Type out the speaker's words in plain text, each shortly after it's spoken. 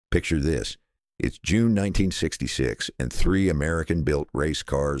Picture this. It's June 1966, and three American-built race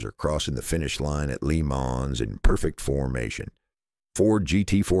cars are crossing the finish line at Le Mans in perfect formation. Ford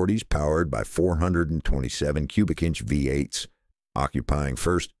GT40s powered by 427 cubic inch V8s, occupying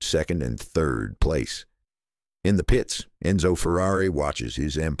first, second, and third place. In the pits, Enzo Ferrari watches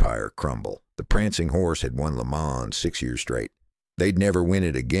his empire crumble. The prancing horse had won Le Mans 6 years straight. They'd never win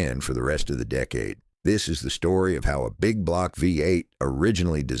it again for the rest of the decade. This is the story of how a big block V8,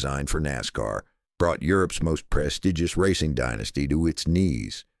 originally designed for NASCAR, brought Europe's most prestigious racing dynasty to its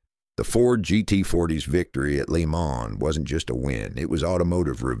knees. The Ford GT40's victory at Le Mans wasn't just a win. It was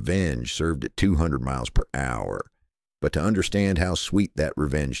automotive revenge served at 200 miles per hour. But to understand how sweet that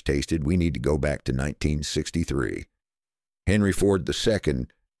revenge tasted, we need to go back to 1963. Henry Ford II,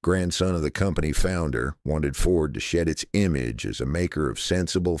 grandson of the company founder, wanted Ford to shed its image as a maker of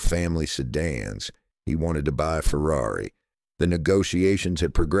sensible family sedans. He wanted to buy Ferrari. The negotiations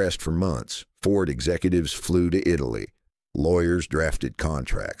had progressed for months. Ford executives flew to Italy. Lawyers drafted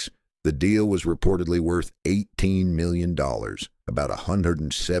contracts. The deal was reportedly worth $18 million, about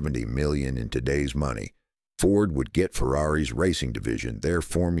 $170 million in today's money. Ford would get Ferrari's racing division, their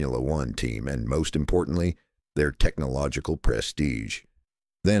Formula One team, and most importantly, their technological prestige.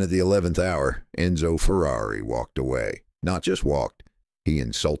 Then at the 11th hour, Enzo Ferrari walked away. Not just walked, he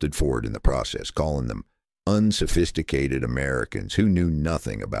insulted Ford in the process, calling them unsophisticated Americans who knew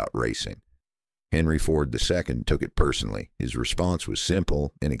nothing about racing. Henry Ford II took it personally. His response was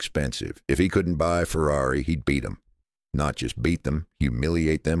simple and expensive. If he couldn't buy Ferrari, he'd beat them. Not just beat them,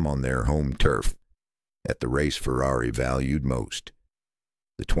 humiliate them on their home turf. At the race Ferrari valued most,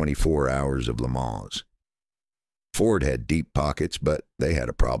 the 24 hours of Le Mans. Ford had deep pockets, but they had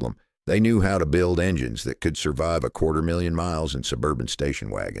a problem. They knew how to build engines that could survive 250,000 miles in suburban station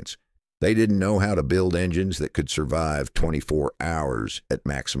wagons. They didn't know how to build engines that could survive 24 hours at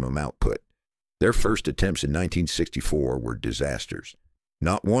maximum output. Their first attempts in 1964 were disasters.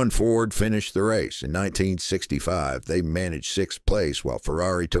 Not one Ford finished the race. In 1965, they managed 6th place while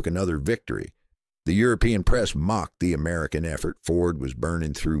Ferrari took another victory. The European press mocked the American effort. Ford was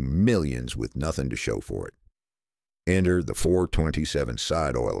burning through millions with nothing to show for it. Enter the 427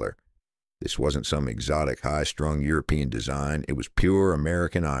 side oiler. This wasn't some exotic high-strung European design. It was pure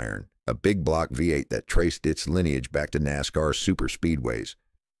American iron, a big block V8 that traced its lineage back to NASCAR super speedways.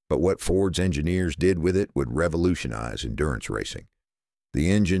 But what Ford's engineers did with it would revolutionize endurance racing.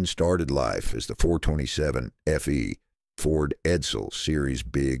 The engine started life as the 427 FE, Ford Edsel Series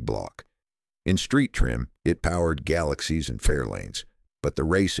Big Block. In street trim, it powered Galaxies and Fairlanes, but the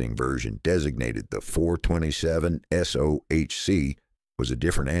racing version, designated the 427 SOHC, was a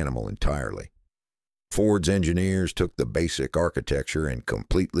different animal entirely. Ford's engineers took the basic architecture and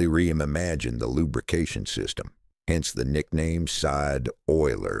completely reimagined the lubrication system, hence the nickname Side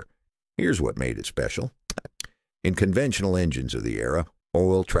Oiler. Here's what made it special. In conventional engines of the era,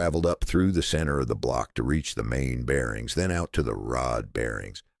 oil traveled up through the center of the block to reach the main bearings, then out to the rod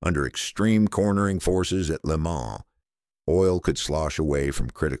bearings. Under extreme cornering forces at Le Mans, oil could slosh away from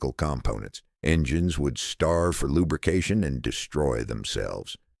critical components. Engines would starve for lubrication and destroy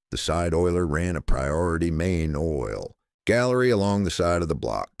themselves. The side oiler ran a priority main oil gallery along the side of the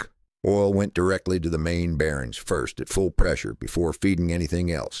block. Oil went directly to the main bearings first at full pressure before feeding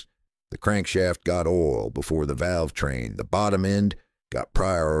anything else. The crankshaft got oil before the valve train. The bottom end got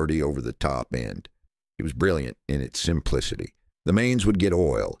priority over the top end. It was brilliant in its simplicity. The mains would get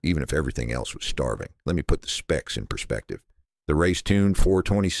oil, even if everything else was starving. Let me put the specs in perspective. The race-tuned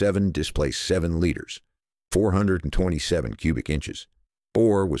 427 displaced 7 liters, 427 cubic inches.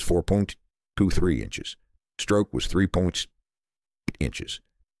 Bore was 4.23 inches. Stroke was 3.8 inches.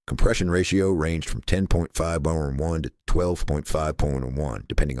 Compression ratio ranged from 10.5:1 to 12.5:1,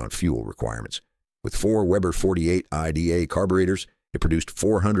 depending on fuel requirements. With 4 Weber 48 IDA carburetors, it produced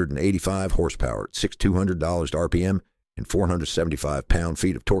 485 horsepower at 6,200 RPM and 475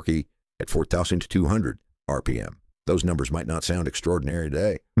 pound-feet of torque at 4,200 RPM. Those numbers might not sound extraordinary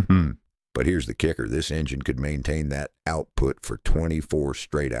today. But here's the kicker. This engine could maintain that output for 24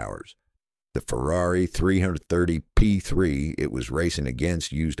 straight hours. The Ferrari 330 P3 it was racing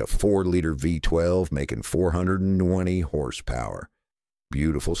against used a 4-liter V12, making 420 horsepower.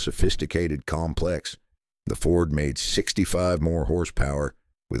 Beautiful, sophisticated, complex. The Ford made 65 more horsepower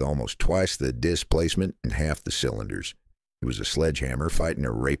with almost twice the displacement and half the cylinders. It was a sledgehammer fighting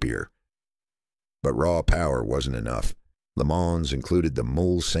a rapier. But raw power wasn't enough. Le Mans included the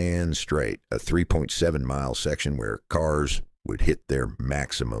Mulsanne Straight, a 3.7-mile section where cars would hit their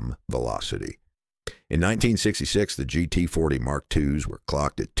maximum velocity. In 1966, the GT40 Mark IIs were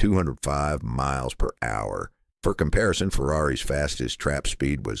clocked at 205 miles per hour. For comparison, Ferrari's fastest trap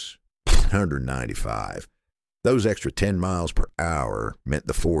speed was 195. Those extra 10 miles per hour meant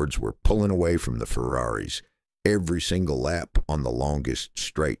the Fords were pulling away from the Ferraris every single lap on the longest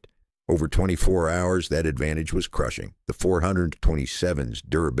straight. Over 24 hours, that advantage was crushing. The 427's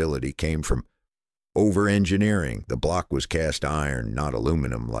durability came from over-engineering. The block was cast iron, not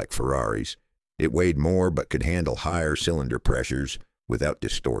aluminum like Ferrari's. It weighed more but could handle higher cylinder pressures without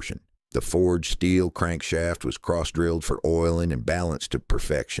distortion. The forged steel crankshaft was cross-drilled for oiling and balanced to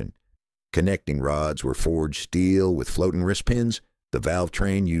perfection. Connecting rods were forged steel with floating wrist pins. The valve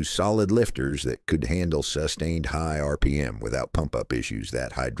train used solid lifters that could handle sustained high RPM without pump-up issues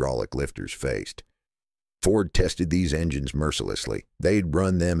that hydraulic lifters faced. Ford tested these engines mercilessly. They'd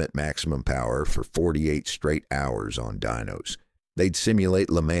run them at maximum power for 48 straight hours on dynos. They'd simulate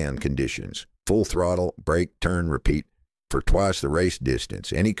Le Mans conditions, full throttle, brake, turn, repeat, for twice the race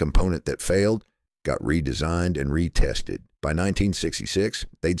distance. Any component that failed got redesigned and retested. By 1966,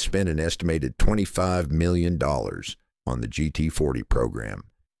 they'd spent an estimated $25 million on the GT40 program.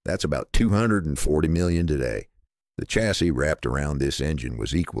 That's about $240 million today. The chassis wrapped around this engine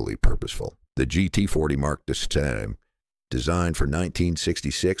was equally purposeful. The GT40 marked the time. Designed for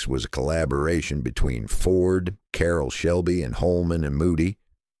 1966, was a collaboration between Ford, Carroll Shelby, and Holman and Moody.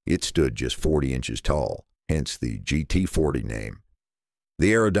 It stood just 40 inches tall, hence the GT40 name.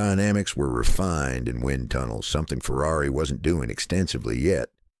 The aerodynamics were refined in wind tunnels, something Ferrari wasn't doing extensively yet.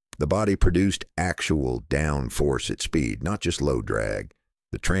 The body produced actual downforce at speed, not just low drag.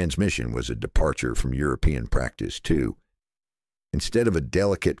 The transmission was a departure from European practice, too. Instead of a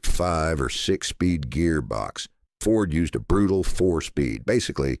delicate 5 or 6-speed gearbox, Ford used a brutal 4-speed,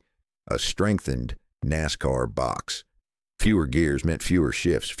 basically a strengthened NASCAR box. Fewer gears meant fewer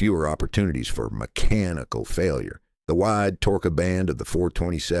shifts, fewer opportunities for mechanical failure. The wide Torque band of the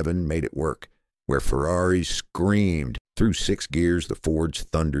 427 made it work. Where Ferraris screamed through 6 gears, the Fords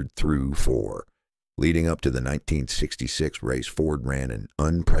thundered through 4. Leading up to the 1966 race, Ford ran an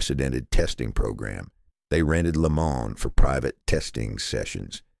unprecedented testing program. They rented Le Mans for private testing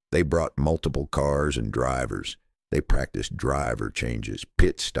sessions. They brought multiple cars and drivers. They practiced driver changes,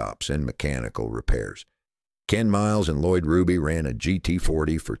 pit stops, and mechanical repairs. Ken Miles and Lloyd Ruby ran a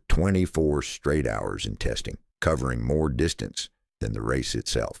GT40 for 24 straight hours in testing, covering more distance than the race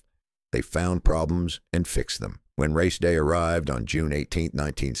itself. They found problems and fixed them. When race day arrived on June 18,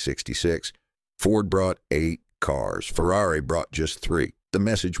 1966, Ford brought 8 cars. Ferrari brought just 3. The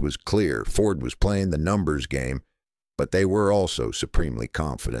message was clear. Ford was playing the numbers game, but they were also supremely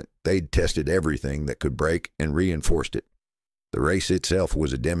confident. They'd tested everything that could break and reinforced it. The race itself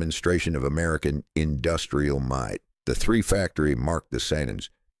was a demonstration of American industrial might. The 3 factory marked the sentence,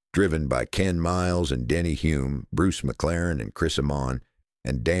 driven by Ken Miles and Denny Hume, Bruce McLaren and Chris Amon,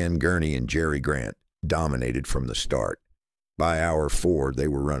 and Dan Gurney and Jerry Grant, dominated from the start. By hour 4, they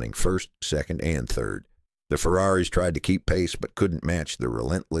were running first, second, and third. The Ferraris tried to keep pace but couldn't match the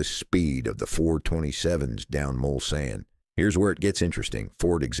relentless speed of the 427s down Mulsanne. Here's where it gets interesting.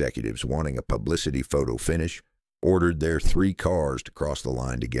 Ford executives, wanting a publicity photo finish, ordered their 3 cars to cross the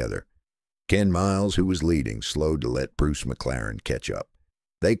line together. Ken Miles, who was leading, slowed to let Bruce McLaren catch up.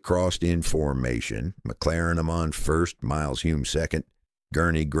 They crossed in formation, McLaren Amon first, Miles Hume second,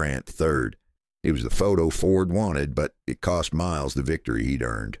 Gurney Grant third. It was the photo Ford wanted, but it cost Miles the victory he'd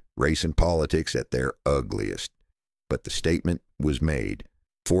earned. Race and politics at their ugliest. But the statement was made.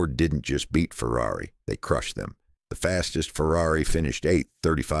 Ford didn't just beat Ferrari, they crushed them. The fastest Ferrari finished 8th,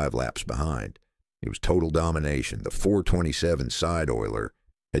 35 laps behind. It was total domination. The 427 side oiler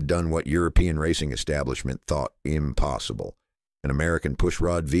had done what European racing establishment thought impossible. An American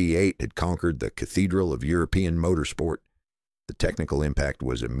pushrod V8 had conquered the cathedral of European motorsport. The technical impact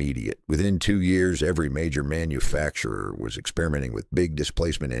was immediate. Within 2 years, every major manufacturer was experimenting with big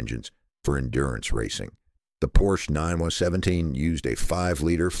displacement engines for endurance racing. The Porsche 917 used a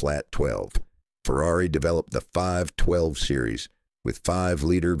 5-liter flat 12. Ferrari developed the 512 series with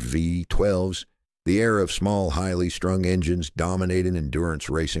 5-liter V12s. The era of small, highly strung engines dominating endurance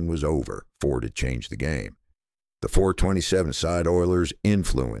racing was over. Ford had changed the game. The 427 side oiler's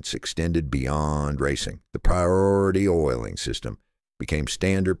influence extended beyond racing. The priority oiling system became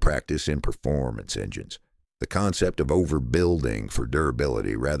standard practice in performance engines. The concept of overbuilding for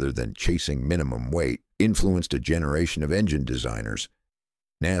durability rather than chasing minimum weight influenced a generation of engine designers.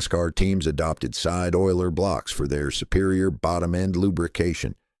 NASCAR teams adopted side oiler blocks for their superior bottom-end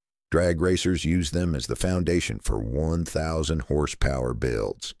lubrication. Drag racers used them as the foundation for 1,000 horsepower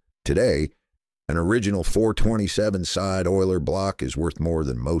builds. Today, an original 427 side oiler block is worth more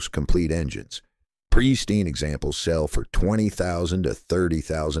than most complete engines. Pristine examples sell for $20,000 to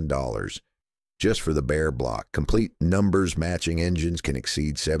 $30,000. just for the bare block. Complete numbers-matching engines can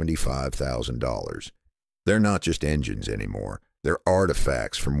exceed $75,000. They're not just engines anymore. They're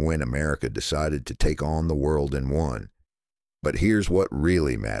artifacts from when America decided to take on the world in one. But here's what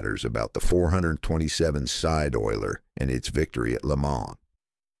really matters about the 427 side oiler and its victory at Le Mans.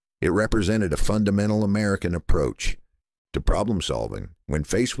 It represented a fundamental American approach to problem solving. When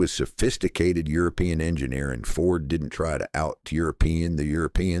faced with sophisticated European engineering, Ford didn't try to out-European the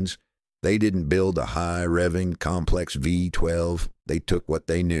Europeans. They didn't build a high-revving, complex V12. They took what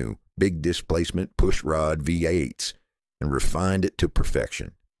they knew, big displacement pushrod V8s, and refined it to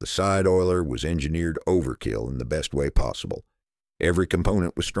perfection. The side oiler was engineered overkill in the best way possible. Every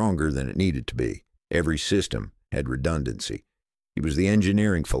component was stronger than it needed to be. Every system had redundancy. It was the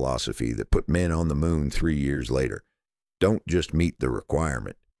engineering philosophy that put men on the moon 3 years later. Don't just meet the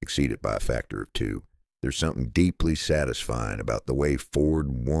requirement, exceed it by a factor of 2. There's something deeply satisfying about the way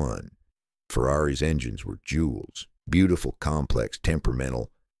Ford won. Ferrari's engines were jewels, beautiful, complex,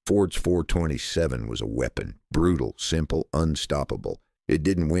 temperamental. Ford's 427 was a weapon, brutal, simple, unstoppable. It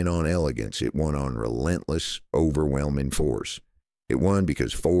didn't win on elegance, it won on relentless, overwhelming force. It won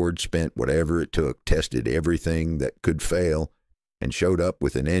because Ford spent whatever it took, tested everything that could fail, and showed up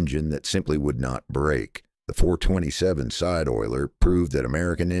with an engine that simply would not break. The 427 side oiler proved that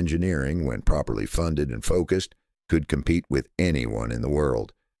American engineering, when properly funded and focused, could compete with anyone in the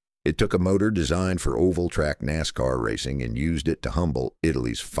world. It took a motor designed for oval-track NASCAR racing and used it to humble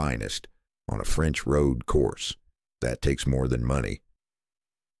Italy's finest on a French road course. That takes more than money.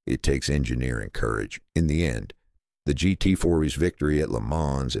 It takes engineering courage. In the end, the GT40's victory at Le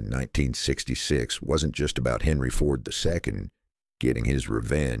Mans in 1966 wasn't just about Henry Ford II getting his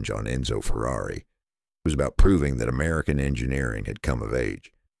revenge on Enzo Ferrari. It was about proving that American engineering had come of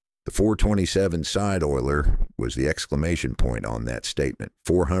age. The 427 side oiler was the exclamation point on that statement,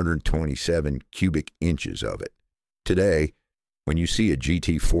 427 cubic inches of it. Today, when you see a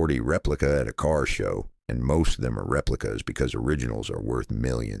GT40 replica at a car show, and most of them are replicas because originals are worth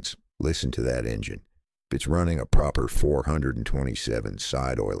millions, listen to that engine. If it's running a proper 427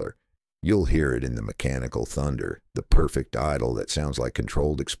 side oiler, you'll hear it in the mechanical thunder, the perfect idle that sounds like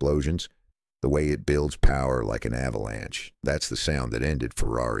controlled explosions. The way it builds power like an avalanche. That's the sound that ended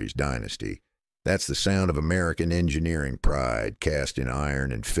Ferrari's dynasty. That's the sound of American engineering pride, cast in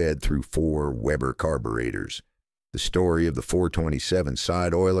iron and fed through 4 Weber carburetors. The story of the 427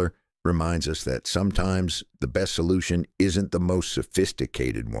 side oiler reminds us that sometimes the best solution isn't the most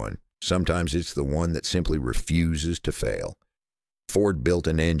sophisticated one. Sometimes it's the one that simply refuses to fail. Ford built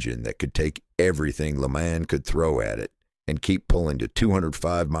an engine that could take everything Le Mans could throw at it and keep pulling to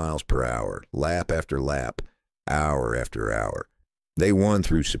 205 miles per hour, lap after lap, hour after hour. They won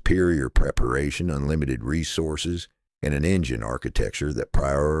through superior preparation, unlimited resources, and an engine architecture that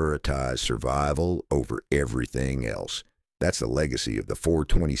prioritized survival over everything else. That's the legacy of the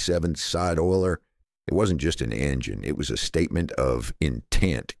 427 side oiler. It wasn't just an engine, it was a statement of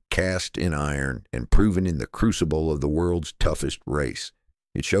intent, cast in iron and proven in the crucible of the world's toughest race.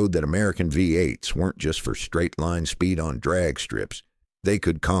 It showed that American V8s weren't just for straight-line speed on drag strips. They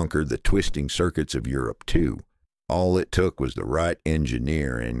could conquer the twisting circuits of Europe, too. All it took was the right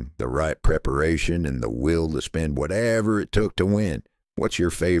engineering, the right preparation, and the will to spend whatever it took to win. What's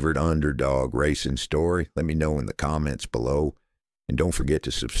your favorite underdog racing story? Let me know in the comments below. And don't forget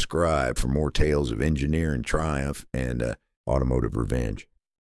to subscribe for more tales of engineering triumph and automotive revenge.